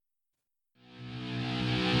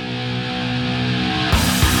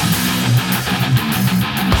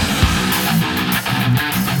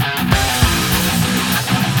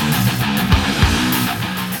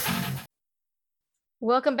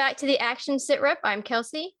Welcome back to the Action Sit Rep. I'm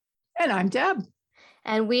Kelsey. And I'm Deb.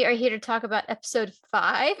 And we are here to talk about episode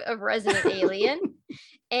 5 of Resident Alien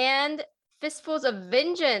and Fistfuls of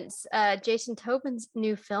Vengeance, Jason Tobin's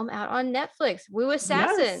new film out on Netflix, Woo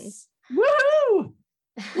Assassins. Yes. Woohoo!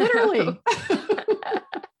 Literally.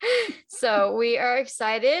 So we are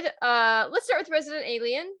excited. Let's start with Resident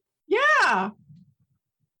Alien. Yeah.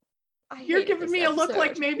 You're giving me episode. A look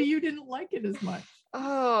like maybe you didn't like it as much.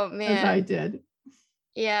 Oh man. As I did.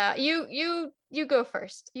 Yeah, you go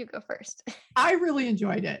first. You go first. I really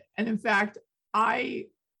enjoyed it. And in fact, I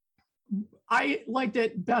liked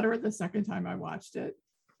it better the second time I watched it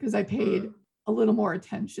because I paid a little more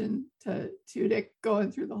attention to Tudyk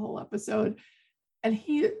going through the whole episode. And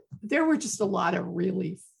there were just a lot of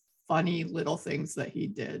really funny little things that he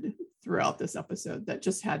did throughout this episode that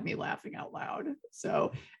just had me laughing out loud.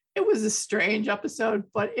 So it was a strange episode,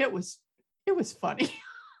 but it was funny.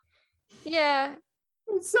 Yeah.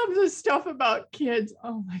 Some of the stuff about kids,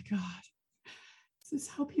 oh my God. This is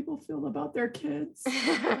how people feel about their kids.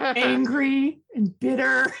 Angry and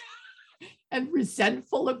bitter and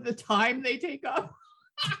resentful of the time they take up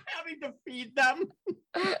having to feed them.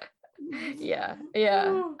 Yeah.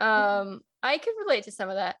 I could relate to some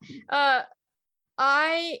of that.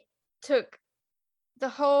 I took the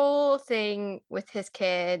whole thing with his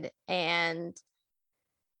kid and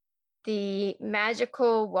the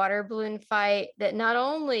magical water balloon fight that not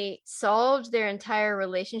only solved their entire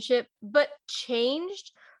relationship, but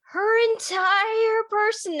changed her entire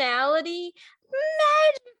personality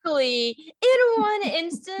magically in one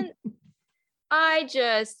instant.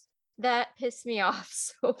 That pissed me off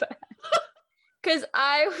so bad. Because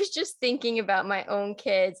I was just thinking about my own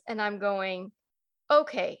kids and I'm going,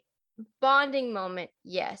 okay, bonding moment,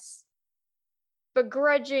 yes.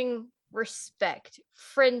 Begrudging respect,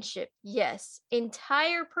 friendship, yes.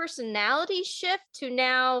 Entire personality shift to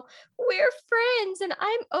now we're friends and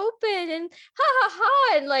I'm open and ha ha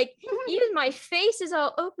ha. And like, even my face is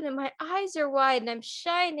all open and my eyes are wide and I'm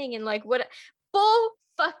shining and like, what bull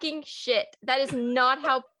fucking shit. That is not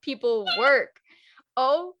how people work.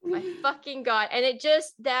 Oh my fucking God. And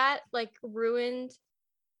that like ruined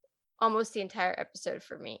almost the entire episode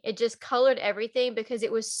for me. It just colored everything because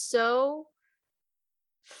it was so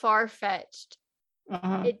far-fetched.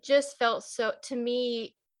 It just felt so, to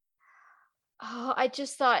me, I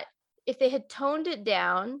just thought if they had toned it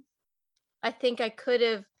down, I think I could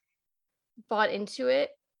have bought into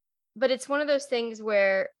it. But it's one of those things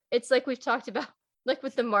where it's like we've talked about, like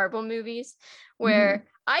with the Marvel movies, where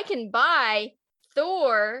I can buy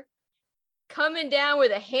Thor coming down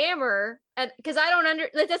with a hammer, and because I don't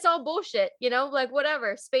like that's all bullshit, like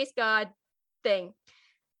whatever, space god thing.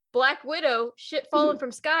 Black Widow, shit falling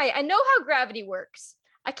from sky. I know how gravity works.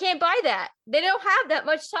 I can't buy that. They don't have that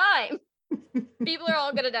much time. People are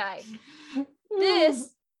all gonna die.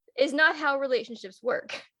 This is not how relationships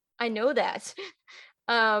work. I know that.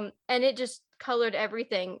 And it just colored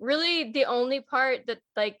everything. Really, the only part that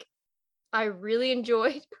like I really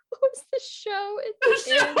enjoyed was the show at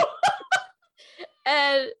the end.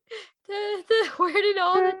 And the where did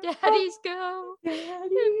all the daddies go?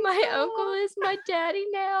 My uncle is my daddy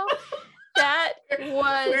now. That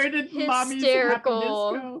was where did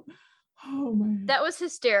hysterical. Go? Oh my! That was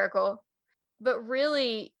hysterical. But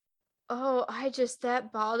really, that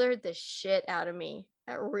bothered the shit out of me.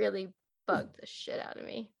 That really bugged the shit out of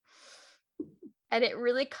me. And it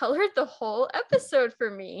really colored the whole episode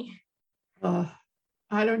for me. I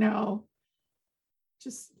don't know.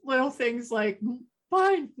 Just little things like,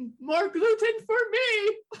 fine, more gluten for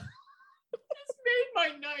me. Just made my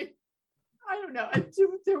night. I don't know.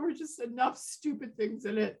 There were just enough stupid things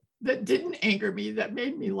in it that didn't anger me, that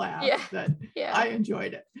made me laugh, I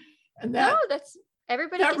enjoyed it. And that's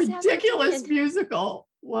everybody. That ridiculous musical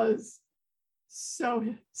was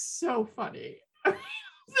so funny. The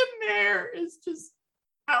mayor is just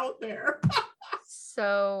out there.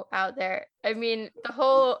 So out there. I mean,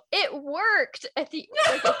 it worked at the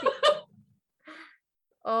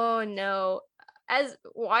oh no. As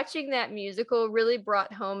watching that musical really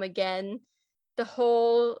brought home again the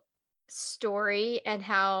whole story and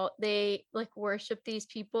how they like worship these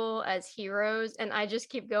people as heroes. And I just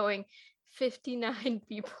keep going, 59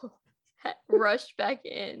 people rushed back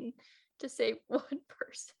in to save one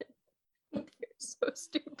person. They're so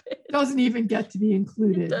stupid. Doesn't even get to be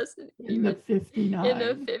included in the 59. In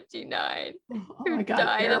the 59. Oh my God,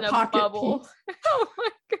 died in a bubble. Oh my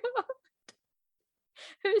God.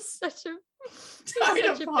 It was such a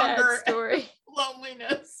bad story.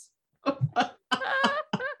 Loneliness.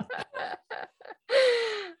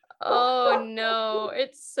 Oh no,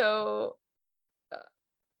 it's so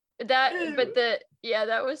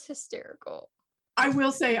That was hysterical. I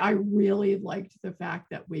will say I really liked the fact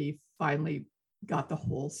that we finally got the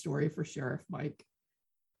whole story for Sheriff Mike.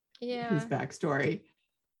 Yeah. His backstory.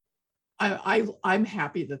 I'm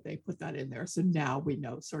happy that they put that in there. So now we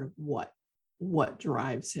know sort of what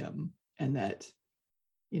drives him, and that,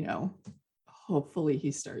 hopefully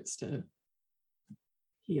he starts to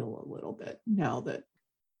heal a little bit now that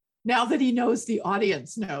he knows the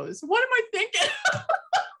audience knows. What am I thinking?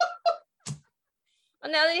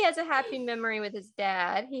 Well, now that he has a happy memory with his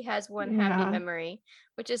dad, he has one happy memory,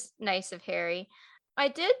 which is nice of Harry. I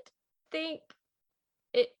did think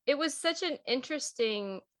it was such an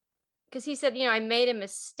interesting, because he said, I made a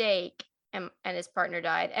mistake and his partner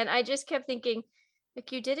died. And I just kept thinking,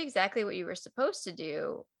 like, you did exactly what you were supposed to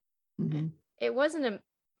do. Mm-hmm. It wasn't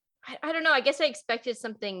I don't know. I guess I expected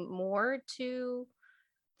something more to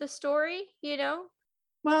the story,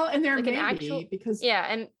 Well, and there like may an actual, be, because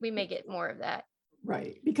and we may get more of that.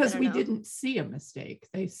 Right, because we didn't see a mistake.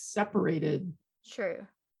 They separated. True.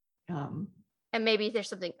 And maybe there's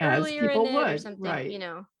something earlier in it or something, right.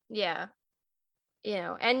 Yeah.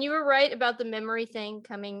 And you were right about the memory thing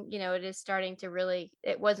coming, it is starting to really,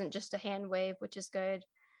 it wasn't just a hand wave, which is good.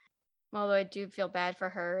 Although I do feel bad for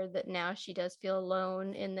her that now she does feel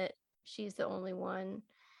alone in that she's the only one.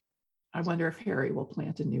 I wonder if Harry will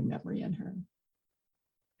plant a new memory in her.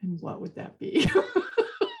 And what would that be?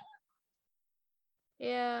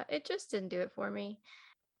 Yeah, it just didn't do it for me.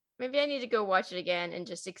 Maybe I need to go watch it again and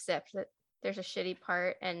just accept that there's a shitty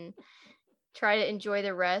part and try to enjoy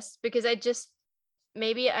the rest, because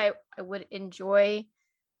maybe I would enjoy,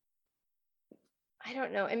 I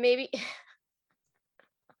don't know, and maybe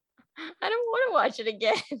I don't want to watch it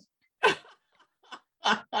again.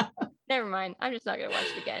 Never mind. I'm just not going to watch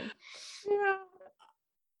it again. Yeah.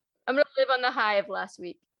 I'm going to live on the high of last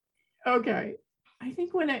week. Okay. I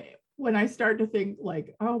think when I start to think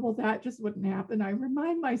like, oh, well, that just wouldn't happen, I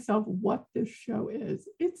remind myself what this show is.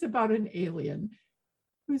 It's about an alien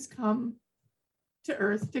who's come to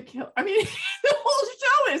Earth to kill. I mean, the whole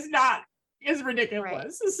show is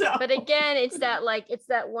ridiculous. Right. So, but again, it's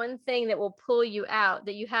that one thing that will pull you out,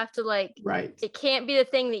 that you have to right. It can't be the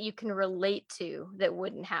thing that you can relate to that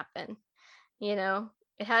wouldn't happen. It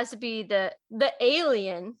has to be the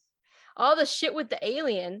alien. All the shit with the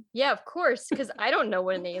alien. Yeah, of course, because I don't know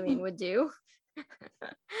what an alien would do.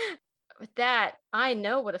 With that, I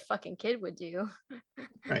know what a fucking kid would do.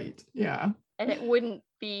 Right. Yeah. And it wouldn't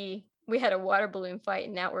be, we had a water balloon fight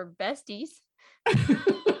and now we're besties.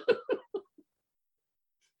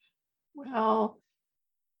 Well,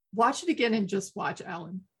 watch it again and just watch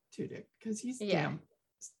Alan Tudyk, because he's damn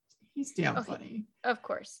funny. Of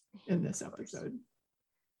course. In this episode.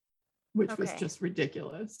 Which was just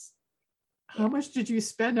ridiculous. How much did you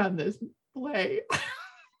spend on this play?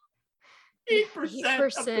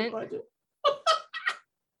 8% of the budget.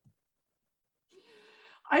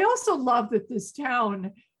 I also love that this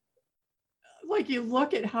town, you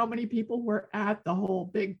look at how many people were at the whole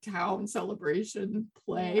big town celebration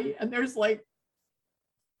play, and there's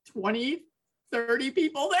 20, 30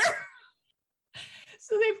 people there.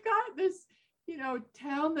 So they've got this,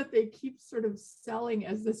 town that they keep sort of selling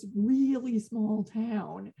as this really small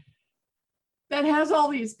town that has all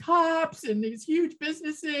these cops and these huge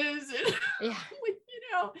businesses. And,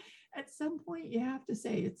 at some point you have to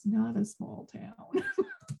say it's not a small town.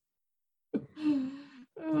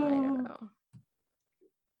 I don't know.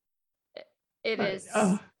 It is.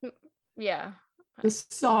 Yeah. The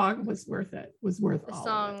song was worth it. The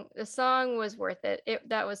song was worth it.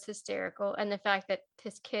 That was hysterical. And the fact that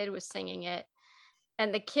his kid was singing it.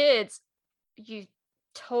 And the kids, you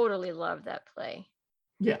totally loved that play.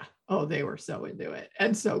 Yeah. Oh, they were so into it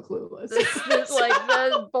and so clueless.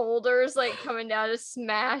 The boulders coming down to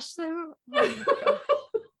smash them. Oh,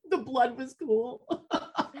 the blood was cool.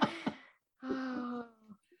 Oh.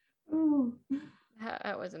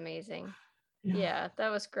 That was amazing. Yeah, that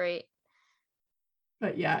was great.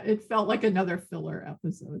 But yeah, it felt like another filler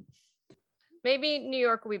episode. Maybe New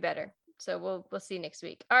York will be better. So we'll see next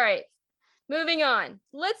week. All right. Moving on.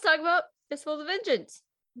 Let's talk about Fistful of Vengeance.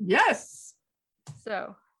 Yes.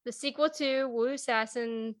 So the sequel to Wu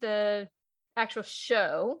Assassin, the actual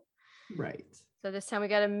show. Right. So this time we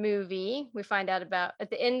got a movie. We find out about at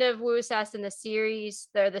the end of Wu Assassin, the series,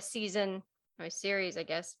 the season, series, I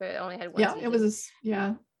guess, but it only had one season. It was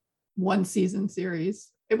one season series.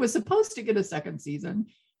 It was supposed to get a second season,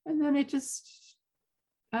 and then it just,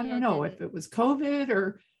 I don't know if it was COVID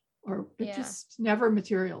or it just never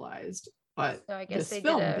materialized. But so I guess this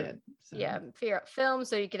film did. Film,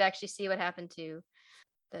 so you could actually see what happened to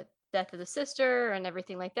the death of the sister and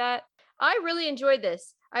everything like that. I really enjoyed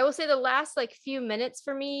this. I will say the last like few minutes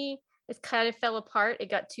for me, it kind of fell apart. It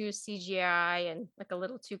got too CGI and like a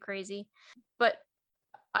little too crazy. But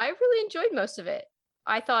I really enjoyed most of it.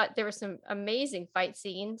 I thought there were some amazing fight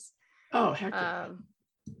scenes. Oh, heck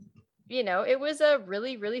yeah. It was a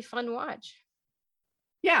really, really fun watch.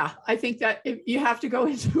 Yeah, I think that if you have to go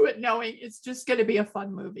into it knowing it's just going to be a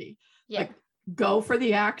fun movie. Yeah. Like, go for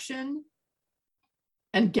the action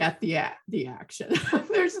and get the action.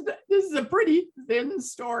 This is a pretty thin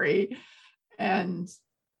story and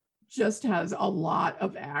just has a lot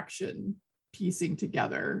of action piecing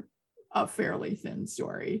together a fairly thin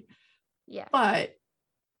story. Yeah. But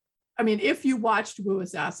I mean, if you watched Wu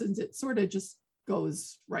Assassins, it sort of just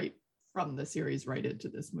goes right from the series right into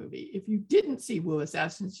this movie. If you didn't see Wu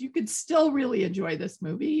Assassins, you could still really enjoy this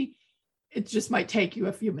movie. It just might take you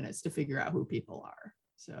a few minutes to figure out who people are.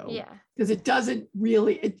 So, yeah, because it doesn't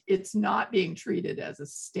really, it's not being treated as a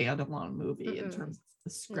standalone movie in terms of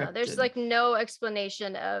the script. No, there's like no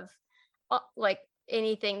explanation of like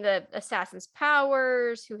anything, the assassin's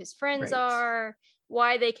powers, who his friends are,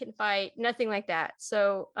 why they can fight, nothing like that.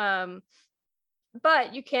 So,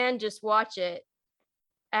 but you can just watch it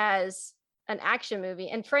as an action movie.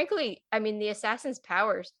 And frankly, I mean, the assassin's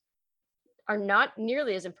powers are not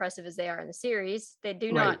nearly as impressive as they are in the series. They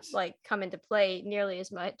do not like come into play nearly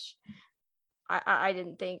as much. I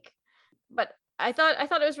didn't think, but I thought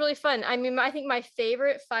it was really fun. I mean, I think my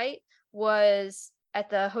favorite fight was at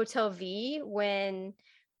the Hotel V when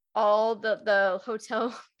all the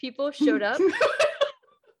hotel people showed up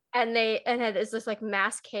and had this like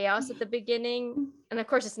mass chaos at the beginning. And of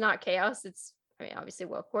course it's not chaos. It's, I mean, obviously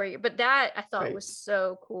well choreographed, but that I thought was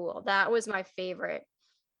so cool. That was my favorite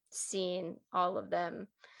scene, all of them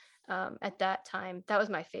at that time. That was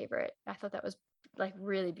my favorite. I thought that was like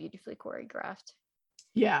really beautifully choreographed.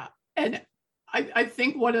 Yeah. And I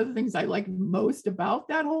think one of the things I liked most about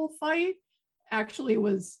that whole fight actually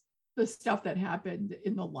was the stuff that happened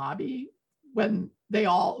in the lobby when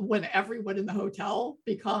everyone in the hotel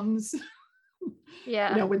becomes,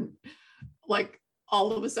 when like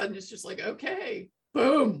all of a sudden it's just like, okay,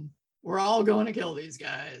 boom, we're all going to kill these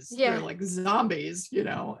guys. Yeah. They're like zombies,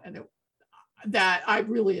 and that I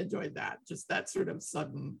really enjoyed that. Just that sort of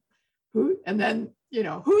sudden and then,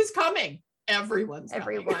 who's coming? Everyone's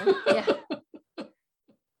coming. Yeah.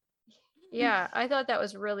 Yeah, I thought that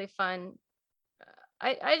was really fun.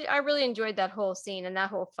 I really enjoyed that whole scene and that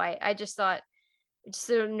whole fight. I just thought it's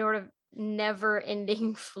sort of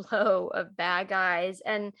never-ending flow of bad guys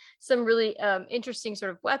and some really interesting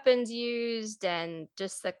sort of weapons used, and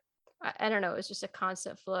just I don't know, it was just a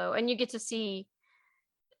constant flow, and you get to see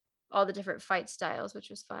all the different fight styles, which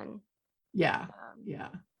was fun. Yeah.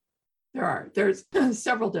 There's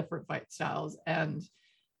several different fight styles, and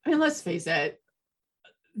I mean, let's face it,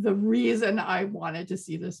 the reason I wanted to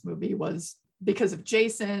see this movie was because of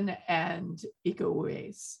Jason and Iko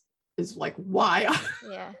Uwais. Is like why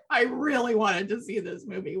I really wanted to see this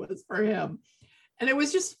movie was for him. And it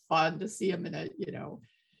was just fun to see him in a,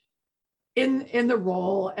 in the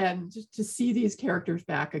role, and just to see these characters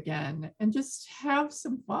back again and just have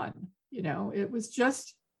some fun. It was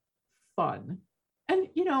just fun. And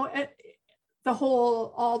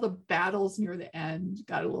all the battles near the end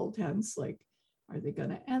got a little tense. Like, are they going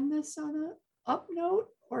to end this on a up note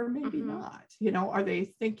or maybe not? Are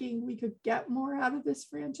they thinking we could get more out of this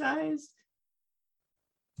franchise?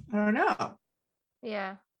 I don't know.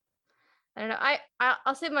 Yeah, I don't know.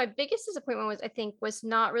 I'll say my biggest disappointment was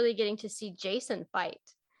not really getting to see Jason fight.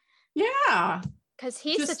 Yeah, because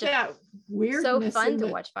he's just such a weird, so fun to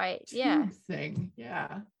watch fight. Yeah, thing.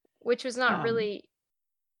 Yeah, which was not really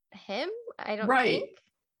him. I don't think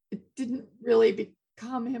it didn't really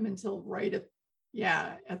become him until right at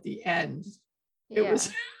the end. It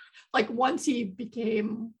was like once he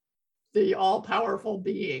became the all-powerful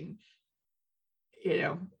being,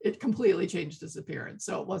 it completely changed his appearance.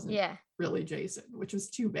 So it wasn't really Jason, which was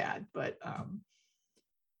too bad. But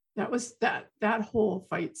that was that whole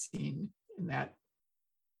fight scene in that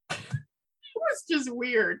it was just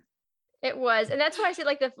weird. It was. And that's why I said,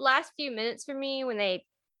 like, the last few minutes for me when they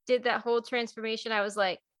did that whole transformation, I was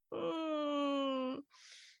like,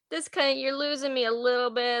 this kind of, you're losing me a little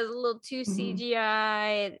bit, a little too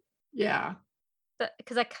CGI. Yeah.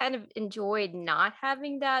 Because I kind of enjoyed not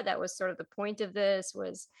having that. That was sort of the point of this,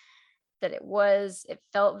 was that it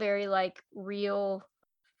felt very like real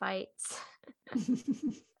fights.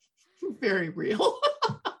 Very real.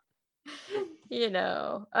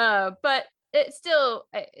 But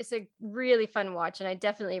it's a really fun watch, and I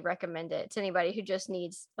definitely recommend it to anybody who just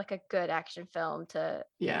needs like a good action film to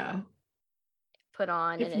put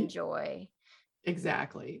on and enjoy.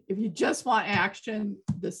 exactly. If you just want action,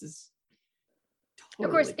 this is totally.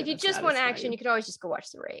 Of course, if you just want action, you can always just go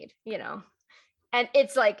watch The Raid, and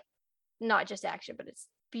it's like not just action, but it's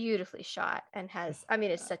beautifully shot and has, I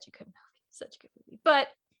mean, it's such a good movie. But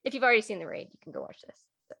if you've already seen The Raid, you can go watch this.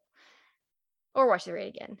 So. Or watch The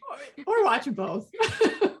Raid again. Or watch them both.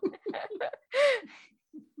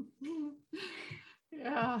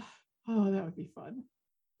 Yeah. Oh, that would be fun.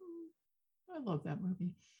 I love that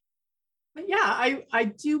movie. But yeah, I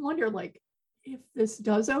do wonder, like, if this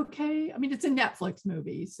does okay. I mean, it's a Netflix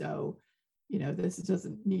movie, so this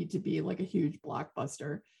doesn't need to be like a huge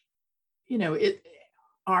blockbuster.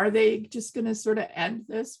 Are they just going to sort of end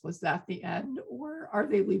this? Was that the end, or are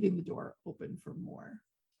they leaving the door open for more?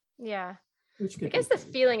 Yeah. Which I guess the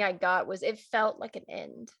feeling I got was it felt like an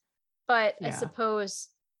end, but I suppose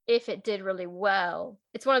if it did really well,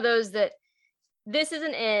 it's one of those that this is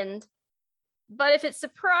an end, but if it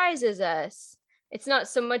surprises us, it's not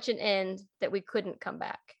so much an end that we couldn't come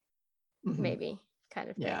back. Maybe kind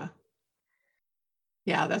of thing.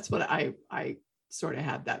 Yeah, that's what I sort of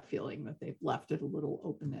had that feeling, that they've left it a little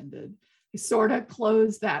open-ended. They sort of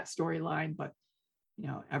closed that storyline, but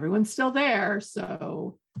everyone's still there,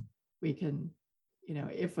 so we can,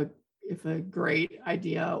 if a great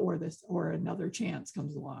idea or another chance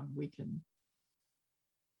comes along, we can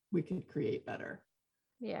create better.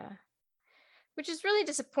 Yeah, which is really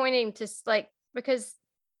disappointing to because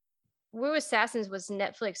Wu Assassins was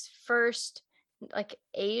Netflix's first like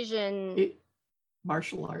Asian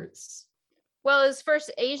martial arts. Well, his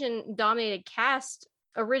first Asian dominated cast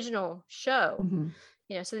original show.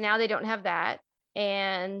 So now they don't have that.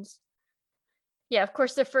 And yeah, of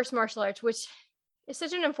course, their first martial arts, which is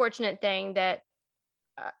such an unfortunate thing that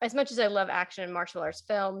as much as I love action and martial arts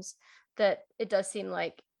films, that it does seem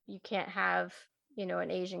like you can't have,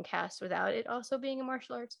 an Asian cast without it also being a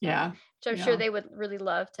martial arts film. Yeah. Which I'm sure they would really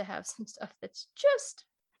love to have some stuff that's just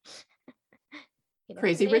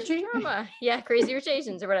Crazy Rich drama. Yeah, Crazy Rich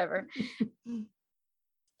Asians or whatever.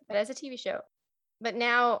 But as a TV show. But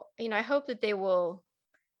now, I hope that I hope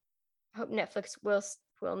Netflix will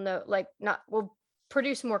know, will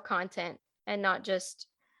produce more content and not just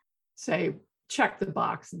say, check the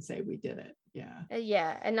box and say we did it. Yeah.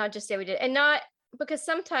 Yeah. And not just say we did. And not because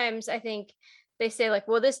sometimes I think they say like,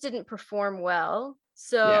 well, this didn't perform well.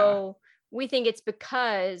 So we think it's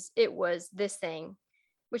because it was this thing,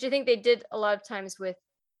 which I think they did a lot of times with,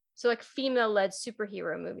 so like female-led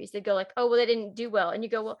superhero movies. They go like, oh, well, they didn't do well. And you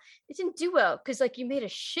go, well, it didn't do well because like you made a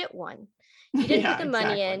shit one. You didn't put the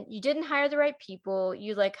money in. You didn't hire the right people.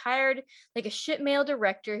 You like hired like a shit male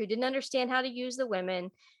director who didn't understand how to use the women.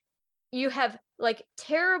 You have like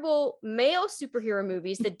terrible male superhero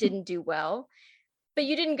movies that didn't do well, but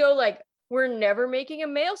you didn't go like, we're never making a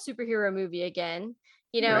male superhero movie again.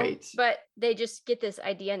 Right. But they just get this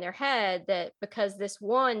idea in their head that because this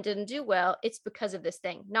one didn't do well, it's because of this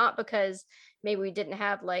thing, not because maybe we didn't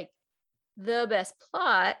have like the best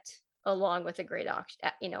plot along with a great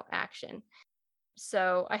action.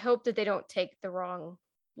 So I hope that they don't take the wrong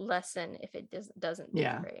lesson if it doesn't do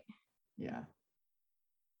great. Yeah.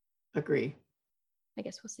 Agree. I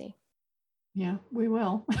guess we'll see. Yeah, we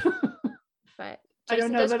will. But I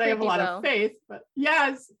don't know that I have a lot of faith, but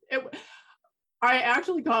yes, I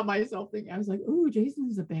actually caught myself thinking, I was like, ooh,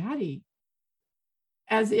 Jason's a baddie.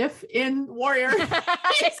 As if in Warrior.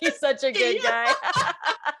 He's such a good guy.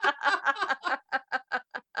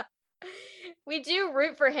 We do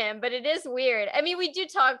root for him, but it is weird. I mean, we do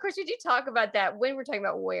talk about that when we're talking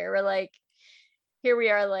about Warrior. We're like, here we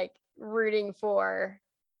are like rooting for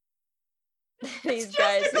these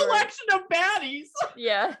guys. It's just a collection of baddies.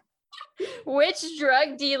 Yeah. Which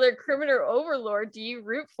drug dealer, criminal overlord do you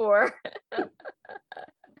root for?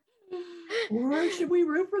 Or should we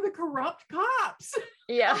root for the corrupt cops?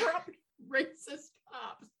 Yeah. Corrupt, racist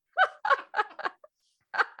cops.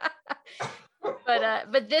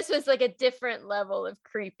 But this was like a different level of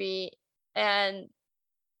creepy, and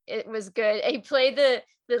it was good. He played the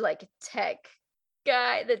like tech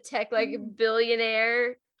guy, the tech like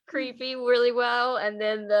billionaire creepy really well, and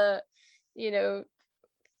then the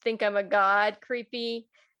think I'm a god creepy.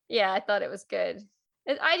 Yeah, I thought it was good.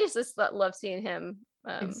 I just love seeing him.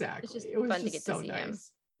 Exactly. It's just it was fun just to get so to see nice. him.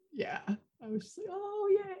 Yeah. I was just like, oh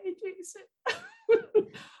yay, Jason.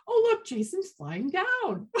 Oh look, Jason's flying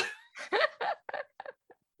down.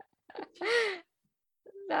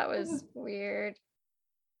 That was weird.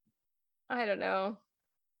 I don't know.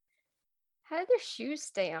 How did their shoes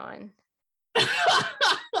stay on? Like,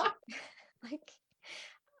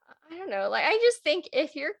 I don't know. Like, I just think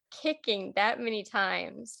if you're kicking that many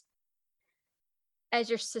times as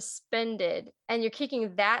you're suspended and you're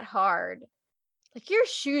kicking that hard, Like your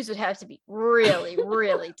shoes would have to be really,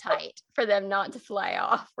 really tight for them not to fly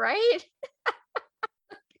off, right?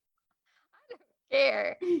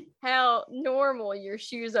 Care how normal your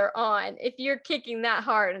shoes are on. If you're kicking that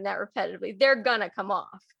hard and that repetitively, they're gonna come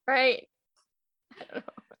off, right? I don't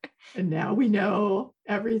know. And now we know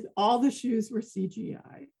all the shoes were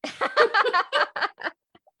CGI.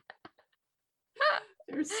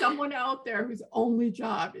 There's someone out there whose only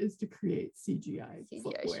job is to create CGI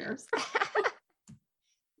footwear.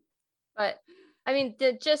 But I mean,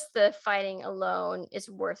 just the fighting alone is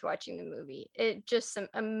worth watching the movie. It just some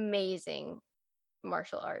amazing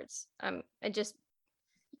martial arts. Ikuo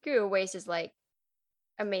Uwais is like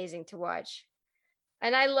amazing to watch.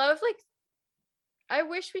 And I love, like, I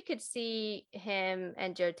wish we could see him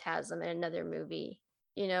and Joe Taslim in another movie,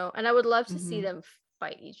 and I would love to see them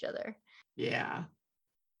fight each other. Yeah.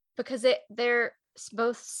 Because they're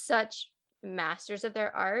both such masters of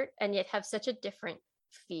their art and yet have such a different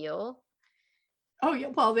feel. Oh yeah,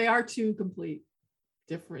 well, they are two complete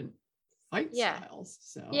different fight styles.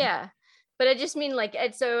 So yeah, but I just mean, like,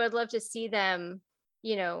 so I'd love to see them.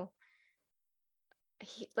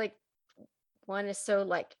 Like one is so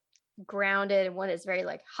like grounded, and one is very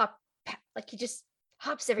like hop, like he just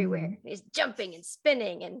hops everywhere. He's jumping and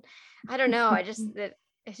spinning, and I don't know.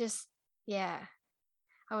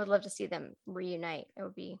 I would love to see them reunite. It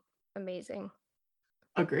would be amazing.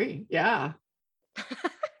 Agree. Yeah.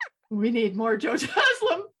 We need more Joe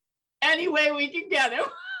Taslim any way we can get him.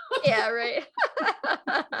 Yeah, right.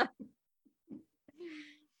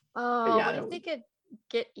 What if they could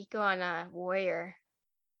get Iko on a Warrior?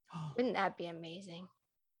 Wouldn't that be amazing?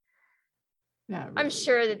 Really I'm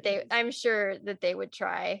sure that they would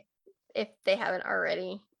try if they haven't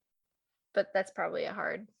already. But that's probably a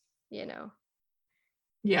hard,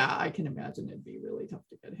 Yeah, I can imagine it'd be really tough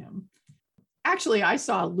to get him. Actually, I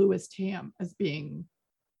saw Louis Tam as being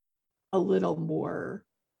a little more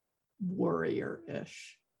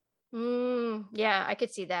warrior-ish. Yeah, I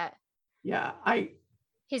could see that. Yeah,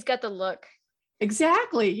 he's got the look.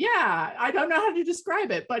 Exactly. Yeah, I don't know how to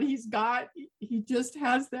describe it, but he just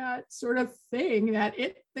has that sort of thing,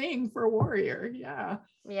 for a warrior. Yeah.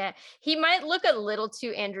 Yeah, he might look a little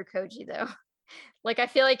too Andrew Koji though. Like, I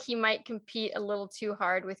feel like he might compete a little too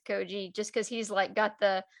hard with Koji just because he's like got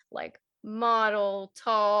the like model,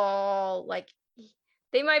 tall, like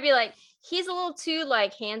they might be like, he's a little too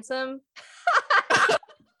like handsome.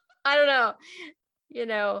 I don't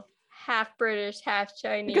know, half British, half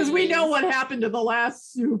Chinese. Because we know what happened to the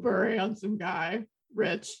last super handsome guy,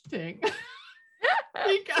 Rich Ting.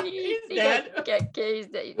 he's dead. He's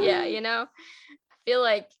dead. Yeah, I feel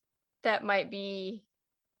like that might be,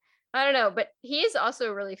 I don't know, but he's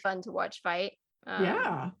also really fun to watch fight.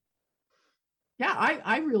 Yeah,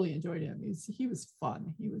 I really enjoyed him. He was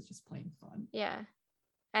fun. He was just plain fun. Yeah,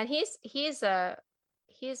 and he's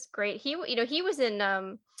great. He was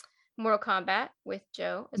in Mortal Kombat with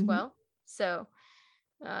Joe as well. So,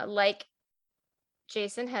 like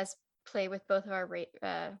Jason has played with both of our raid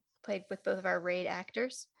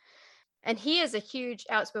actors, and he is a huge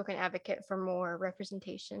outspoken advocate for more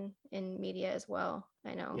representation in media as well.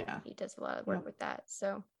 I know he does a lot of work with that.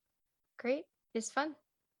 So great. It's fun.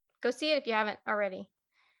 Go see it if you haven't already.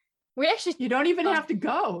 You don't even have to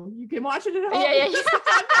go. You can watch it at home. Yeah. It's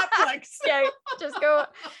on Netflix. Yeah, just go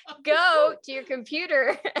to your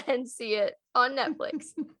computer and see it on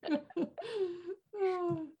Netflix.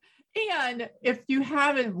 And if you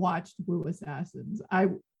haven't watched Wu Assassins,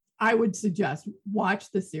 I would suggest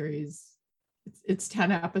watch the series. It's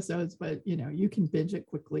 10 episodes, but you can binge it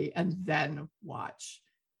quickly and then watch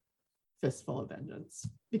Fistful of Vengeance,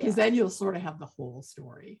 because then you'll sort of have the whole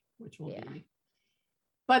story, which will be.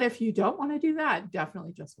 But if you don't want to do that,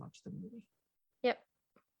 definitely just watch the movie. Yep.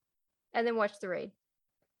 And then watch The Raid.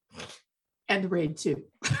 And Raid 2.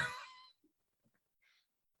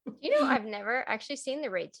 I've never actually seen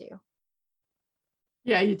The Raid 2.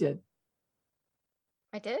 Yeah, you did.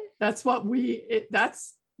 I did? That's what we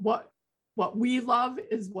love,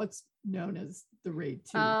 is what's known as The Raid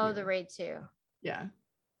 2. Oh, here. The Raid 2. Yeah.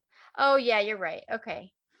 Oh, yeah, you're right.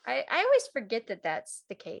 Okay. I always forget that that's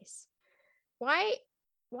the case. Why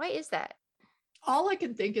is that? All I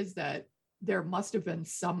can think is that there must have been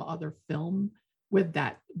some other film with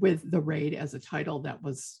The Raid as a title that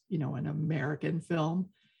was, an American film,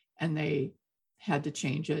 and they had to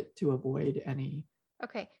change it to avoid any.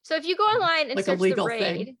 Okay. So if you go online and like search The Raid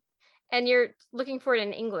thing, and you're looking for it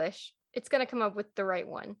in English, it's going to come up with the right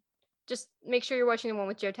one. Just make sure you're watching the one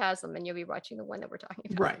with Joe Taslim, and you'll be watching the one that we're talking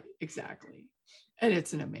about. Right, exactly. And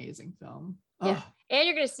it's an amazing film. Yeah. And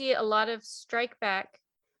you're going to see a lot of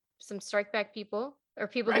some strike back people or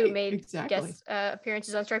people who made exactly. guest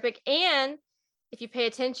appearances on Strike Back. And if you pay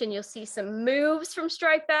attention, you'll see some moves from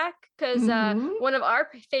Strike Back, because one of our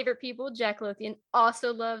favorite people, Jack Lothian,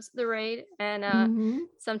 also loves the raid, and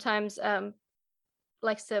sometimes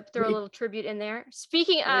likes to throw a little tribute in there.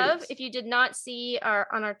 Speaking of, if you did not see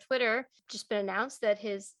on our Twitter, just been announced that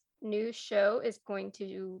his new show is going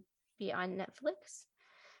to be on Netflix.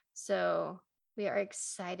 So we are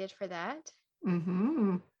excited for that.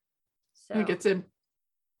 So I think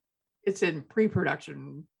it's in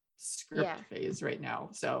pre-production script phase right now,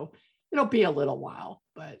 so it'll be a little while,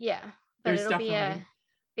 but but it'll be an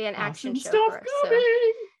action show stuff for us.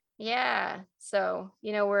 Coming. So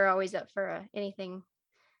we're always up for anything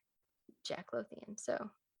Jack Lothian.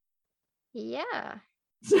 So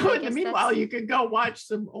So in the meanwhile, you could go watch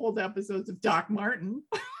some old episodes of Doc Martin.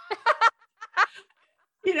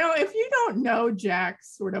 If you don't know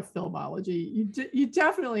Jack's sort of filmology, you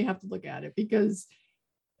definitely have to look at it, because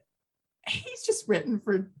he's just written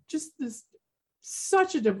for just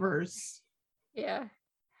such a diverse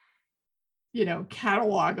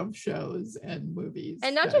catalog of shows and movies.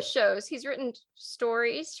 And not just shows, he's written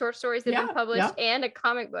short stories that have been published, and a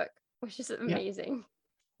comic book, which is amazing.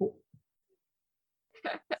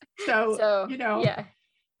 So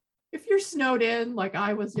if you're snowed in like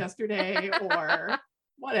I was yesterday, or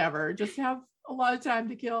whatever, just have a lot of time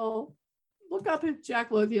to kill, look up at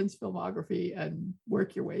Jack Lothian's filmography and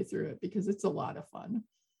work your way through it, because it's a lot of fun.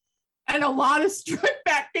 And a lot of Strike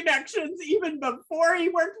Back connections even before he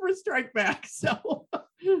worked for Strike Back. So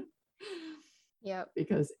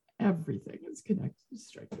because everything is connected to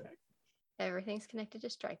Strike Back. Everything's connected to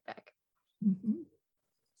Strike Back.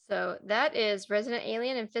 So that is Resident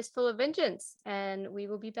Alien and Fistful of Vengeance, and we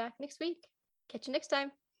will be back next week. Catch you next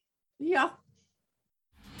time. Yeah.